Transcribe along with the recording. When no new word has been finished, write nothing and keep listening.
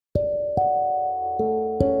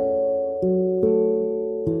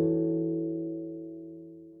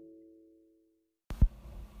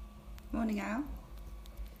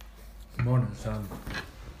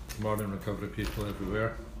Morning, recovery people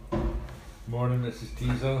everywhere. Morning, Mrs.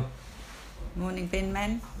 Teasel. Morning, bin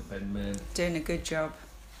men. The bin men. Doing a good job.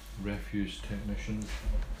 Refuse technicians.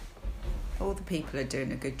 All the people are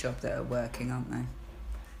doing a good job that are working, aren't they?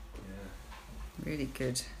 Yeah. Really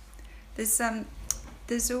good. There's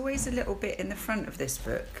always a little bit in the front of this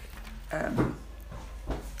book, at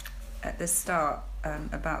the start,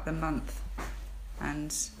 about the month.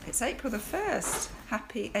 And it's April the 1st.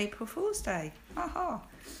 Happy April Fool's Day. Ha ha.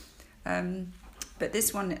 But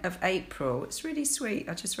this one of April, it's really sweet.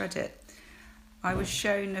 I just read it. I was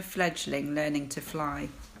shown a fledgling learning to fly.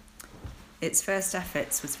 Its first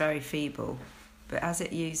efforts was very feeble, but as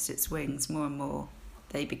it used its wings more and more,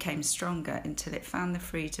 they became stronger until it found the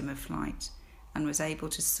freedom of flight and was able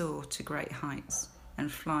to soar to great heights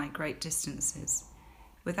and fly great distances.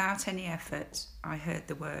 Without any effort, I heard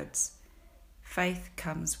the words, "Faith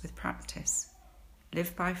comes with practice.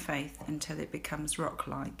 Live by faith until it becomes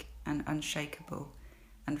rock-like and unshakable,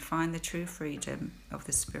 and find the true freedom of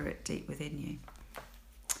the Spirit deep within you."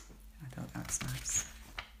 I thought that was nice.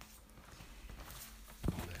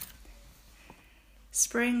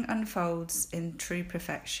 Spring unfolds in true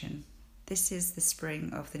perfection. This is the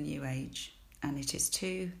spring of the new age, and it is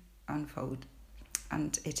unfolding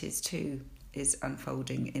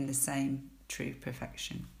in the same true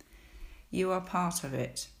perfection. You are part of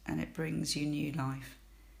it, and it brings you new life.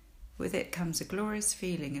 With it comes a glorious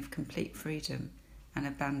feeling of complete freedom and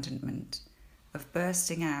abandonment, of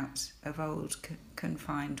bursting out of old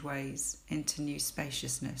confined ways into new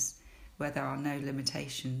spaciousness where there are no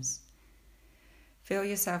limitations. Feel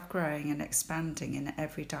yourself growing and expanding in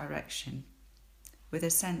every direction, with a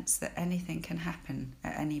sense that anything can happen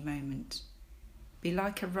at any moment. Be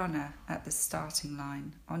like a runner at the starting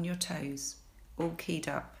line, on your toes, all keyed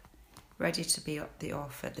up, ready to be up the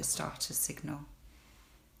off at the starter's signal.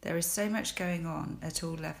 There is so much going on at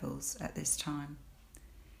all levels at this time.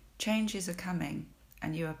 Changes are coming,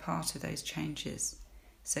 and you are part of those changes,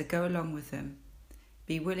 so go along with them.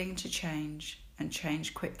 Be willing to change, and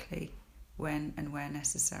change quickly, when and where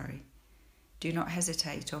necessary. Do not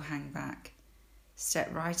hesitate or hang back.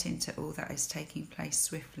 Step right into all that is taking place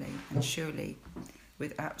swiftly and surely,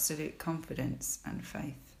 with absolute confidence and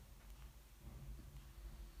faith.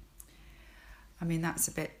 I mean, that's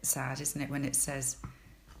a bit sad, isn't it, when it says,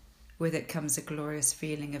 with it comes a glorious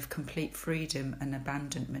feeling of complete freedom and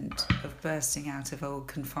abandonment, of bursting out of old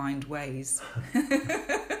confined ways.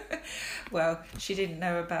 Well, she didn't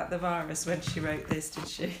know about the virus when she wrote this, did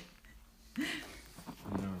she?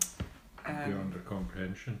 No, beyond her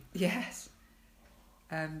comprehension. Yes.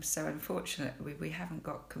 So unfortunately, we haven't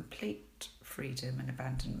got complete freedom and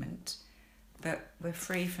abandonment, but we're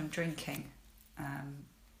free from drinking,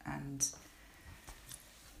 and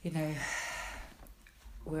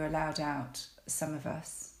we're allowed out. Some of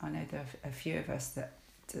us, I know there are a few of us that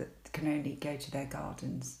can only go to their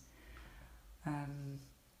gardens,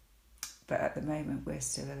 but at the moment we're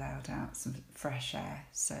still allowed out some fresh air.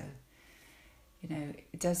 So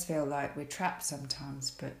it does feel like we're trapped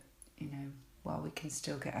sometimes, but while we can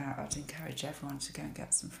still get out, I'd encourage everyone to go and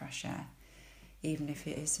get some fresh air, even if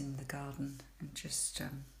it is in the garden, and just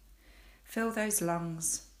fill those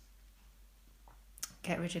lungs.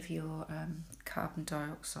 Get rid of your carbon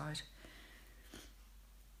dioxide.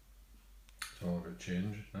 It's all about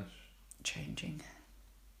change, isn't it? Changing.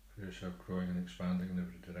 Feel yourself growing and expanding in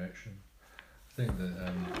every direction. I think that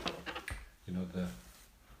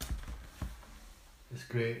it's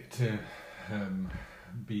great to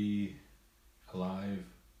be alive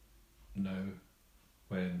now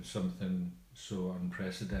when something so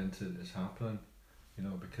unprecedented is happening,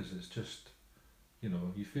 because it's just,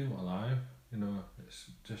 you feel alive,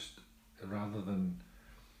 it's just, rather than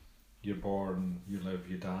you're born, you live,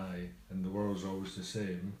 you die, and the world's always the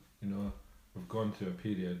same, we've gone through a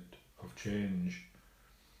period of change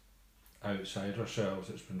outside ourselves.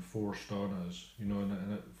 It's been forced on us,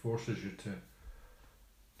 and it forces you to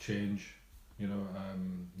change,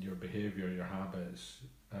 your behaviour, your habits,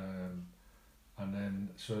 and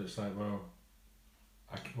then so it's like, well,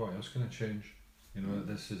 what else can I change?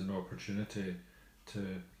 This is an opportunity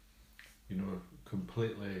to,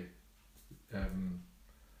 completely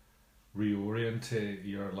reorientate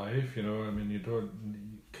your life. You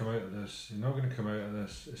don't come out of this. You're not going to come out of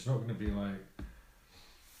this. It's not going to be like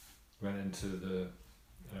went into the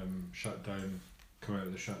shutdown, come out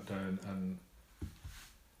of the shutdown, and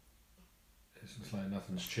it's like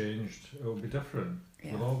nothing's changed. It'll be different.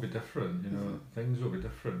 Yeah. We'll all be different. Things will be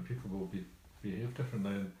different. People will behave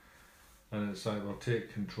differently, and it's like, well, take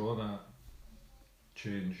control of that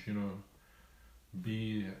change.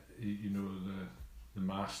 Be, the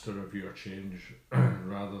master of your change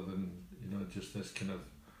rather than, you know, just this kind of,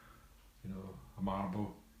 you know, a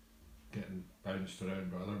marble getting bounced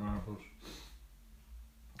around by other marbles.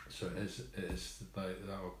 So it is like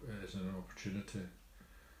that. It is an opportunity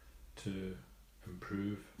to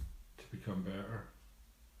improve, to become better,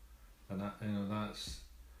 and that, you know, that's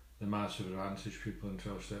the massive advantage people in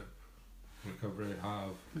 12-step recovery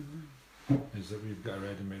have. Mm-hmm. Is that we've got a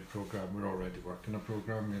ready-made program. We're already working a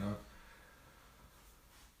program, you know,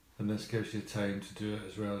 and this gives you time to do it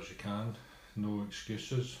as well as you can. No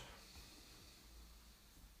excuses.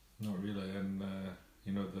 Not really, and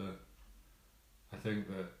you know, I think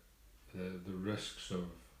that the risks of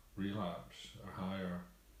relapse are higher.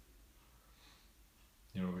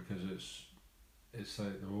 You know, because it's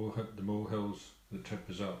like the molehills the trip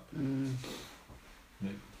is up, and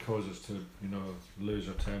it causes to, you know, lose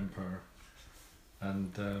our temper,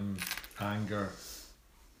 and anger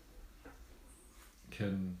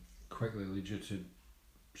can quickly lead you to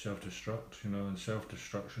self-destruct. You know, and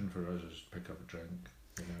self-destruction for us is pick up a drink.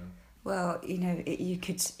 You know. Well, you know, you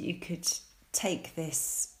could take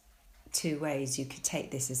this two ways. You could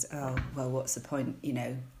take this as, oh, well, what's the point? You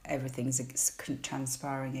know, everything's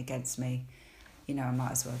transpiring against me. You know, I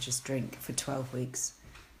might as well just drink for 12 weeks.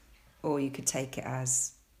 Or you could take it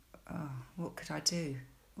as, oh, what could I do?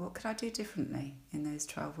 What could I do differently in those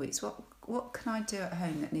 12 weeks? What can I do at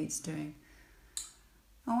home that needs doing?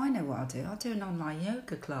 Oh, I know what I'll do. I'll do an online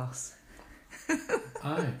yoga class.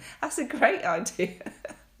 Aye. That's a great idea.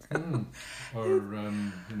 Or,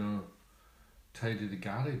 you know, tidy the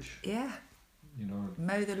garage. Yeah. You know,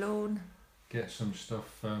 mow the lawn. Get some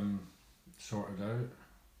stuff sorted out.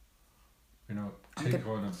 You know, take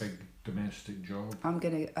on a big domestic job. I'm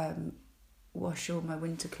going to wash all my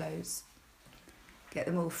winter clothes, get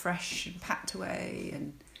them all fresh and packed away,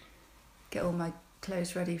 and get all my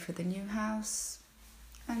clothes ready for the new house.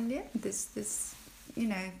 And yeah, this, you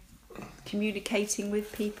know, communicating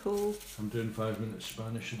with people. I'm doing 5 minutes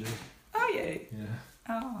Spanish a day. Are you? Yeah.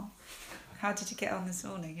 Oh. How did you get on this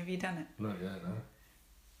morning? Have you done it? Not yet, no.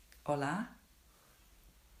 Hola.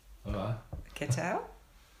 Hola. ¿Qué tal?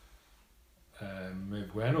 Muy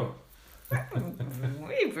bueno.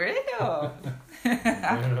 Muy bueno.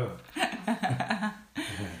 Bueno.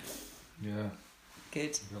 Yeah.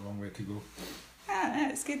 Good. Got a long way to go. No,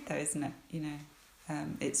 it's good though, isn't it? You know,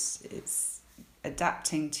 it's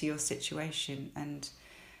adapting to your situation and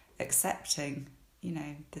accepting, you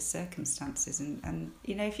know, the circumstances. And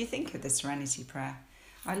you know, if you think of the Serenity Prayer,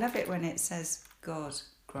 I love it when it says, God,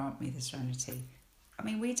 grant me the serenity. I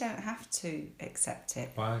mean, we don't have to accept it.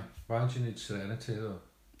 Why do you need serenity though?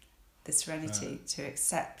 The serenity to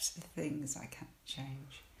accept the things I can't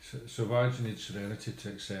change. So why do you need serenity to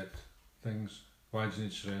accept things? Why do you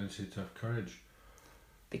need serenity to have courage?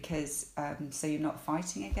 Because so you're not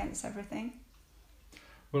fighting against everything?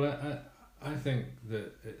 Well, I think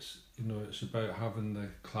that it's, you know, it's about having the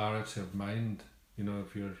clarity of mind. You know,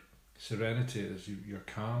 if your serenity is you're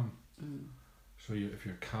calm. So if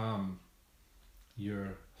you're calm,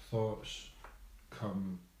 your thoughts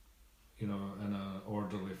come, you know, in an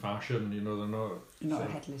orderly fashion. You know, they're not a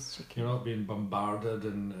headless chicken. You're not being bombarded,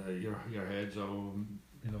 and your head's all,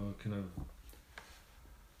 you know, kind of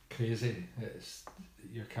crazy. It's,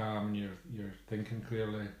 you're calm and you're thinking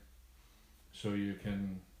clearly, so you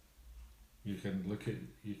can look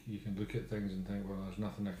at things and think, well, there's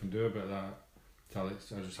nothing I can do about that. I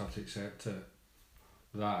just have to accept it.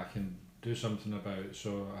 That I can do something about,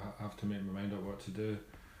 so I have to make my mind up what to do.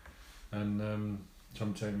 And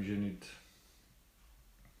sometimes you need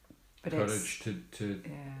courage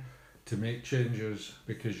to make changes,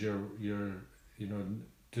 because you're you know,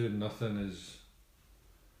 doing nothing is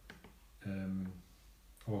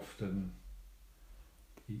often,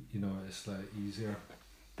 you know, it's like easier.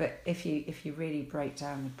 But if you really break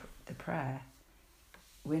down the prayer,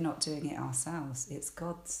 we're not doing it ourselves. It's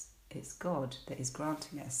God that is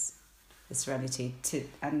granting us the serenity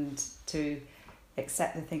to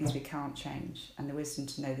accept the things we can't change, and the wisdom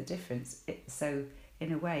to know the difference. So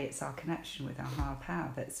in a way, it's our connection with our higher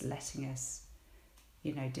power that's letting us,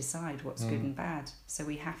 you know, decide what's good and bad. So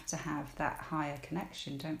we have to have that higher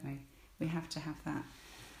connection, don't we? We have to have that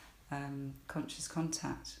conscious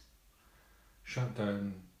contact. Shut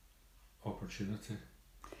down opportunity.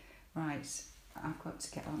 Right, I've got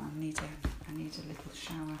to get on. I need a little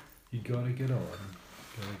shower. You gotta get on.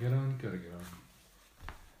 Gotta get on.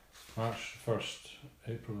 March 1st,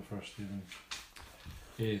 April the 1st even.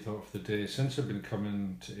 AA thought of the day. Since I've been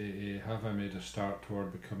coming to AA, have I made a start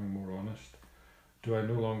toward becoming more honest? Do I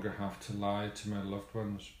no longer have to lie to my loved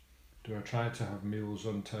ones? Do I try to have meals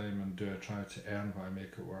on time, and do I try to earn what I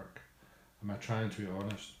make at work? Am I trying to be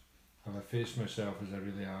honest? Have I faced myself as I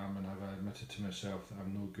really am, and have I admitted to myself that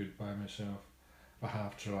I'm no good by myself? I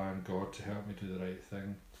have to rely on God to help me do the right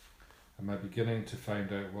thing. Am I beginning to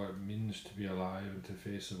find out what it means to be alive and to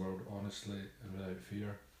face the world honestly and without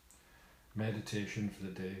fear? Meditation for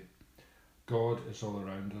the day. God is all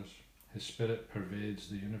around us. His Spirit pervades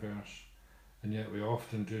the universe, and yet we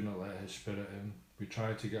often do not let His Spirit in. We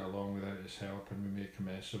try to get along without His help, and we make a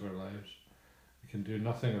mess of our lives. We can do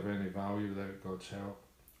nothing of any value without God's help.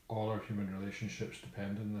 All our human relationships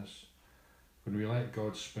depend on this. When we let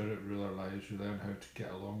God's Spirit rule our lives, we learn how to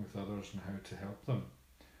get along with others and how to help them.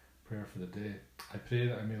 Prayer for the day. I pray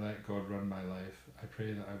that I may let God run my life. I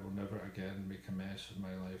pray that I will never again make a mess of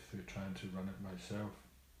my life through trying to run it myself.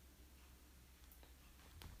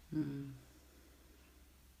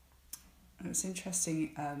 It's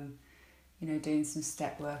interesting, doing some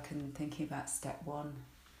step work and thinking about step one.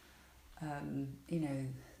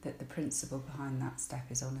 That the principle behind that step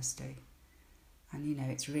is honesty. And,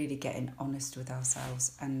 it's really getting honest with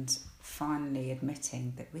ourselves and finally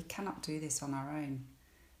admitting that we cannot do this on our own,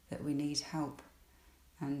 that we need help.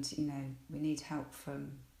 And, we need help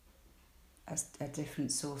from a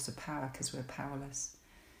different source of power because we're powerless.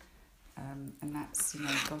 And that's,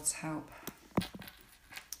 God's help.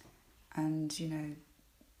 And,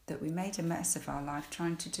 that we made a mess of our life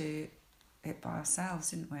trying to do it by ourselves,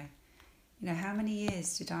 didn't we? How many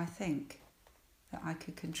years did I think that I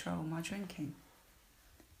could control my drinking?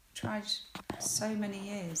 Tried so many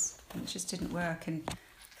years and it just didn't work. And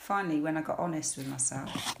finally, when I got honest with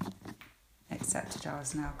myself, accepted I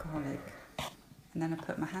was an alcoholic, and then I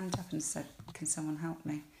put my hand up and said, "Can someone help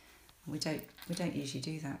me?" We don't usually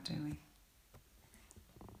do that, do we?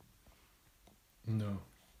 No.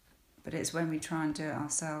 But it's when we try and do it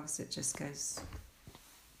ourselves, it just goes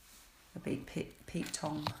a big Pete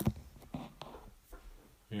Tong.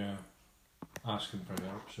 Yeah, asking for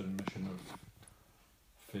help's an admission of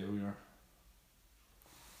failure.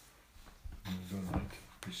 And we don't like to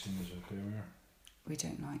be seen as a failure. We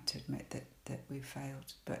don't like to admit that we've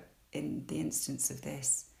failed, but in the instance of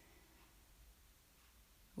this,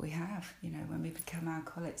 we have. When we become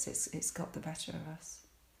alcoholics, it's got the better of us,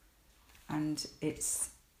 and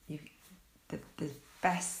it's the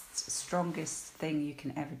best, strongest thing you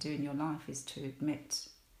can ever do in your life is to admit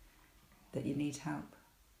that you need help.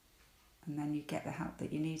 And then you get the help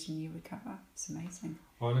that you need and you recover. It's amazing.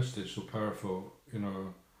 Honestly, it's so powerful.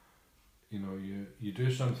 You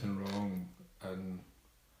do something wrong and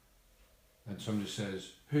somebody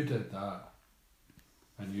says, "Who did that?"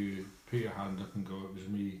 And you put your hand up and go, "It was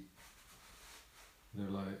me." They're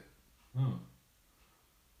like, "Oh."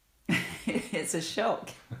 It's a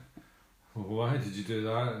shock. Well, why did you do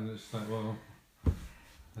that? And it's like, well,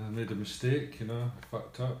 I made a mistake, I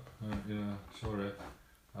fucked up, sorry.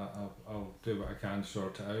 I'll do what I can to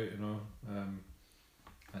sort it out,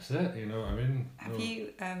 that's it, I mean.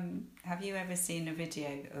 Have you ever seen a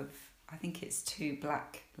video of, I think it's 2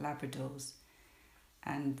 black Labradors,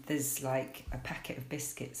 and there's like a packet of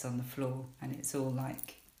biscuits on the floor and it's all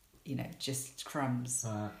like, just crumbs.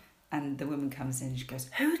 And the woman comes in and she goes,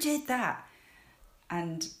 "Who did that?"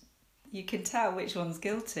 And you can tell which one's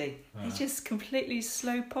guilty. They just completely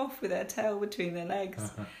slope off with their tail between their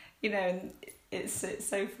legs. And it's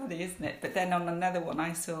so funny, isn't it? But then on another one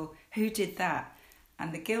I saw, "Who did that?"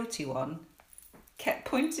 And the guilty one kept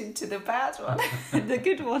pointing to the bad one, the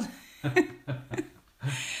good one.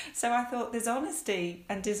 So I thought there's honesty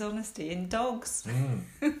and dishonesty in dogs.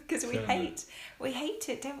 Because we hate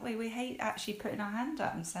it, don't we? We hate actually putting our hand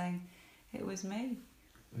up and saying, "It was me."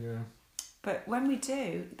 Yeah. But when we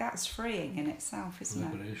do, that's freeing in itself, isn't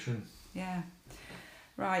it? Liberation. Yeah.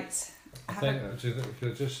 Right. I think if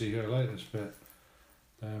you'll just see here, I like this bit.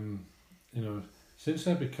 Since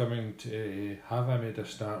I've been coming to AA, have I made a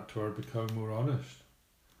start toward becoming more honest?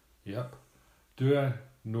 Yep. Do I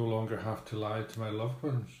no longer have to lie to my loved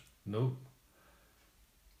ones? Nope.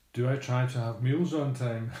 Do I try to have meals on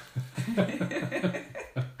time?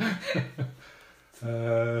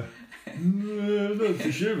 Not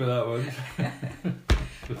too sure about that one.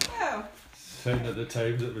 Well, Sound at the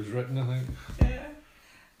time that was written, I think. Yeah.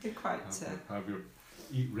 You're quite...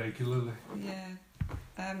 eat regularly. Yeah.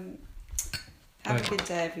 Have a good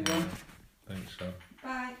day, everyone. Thanks, Sam.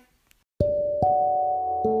 Bye.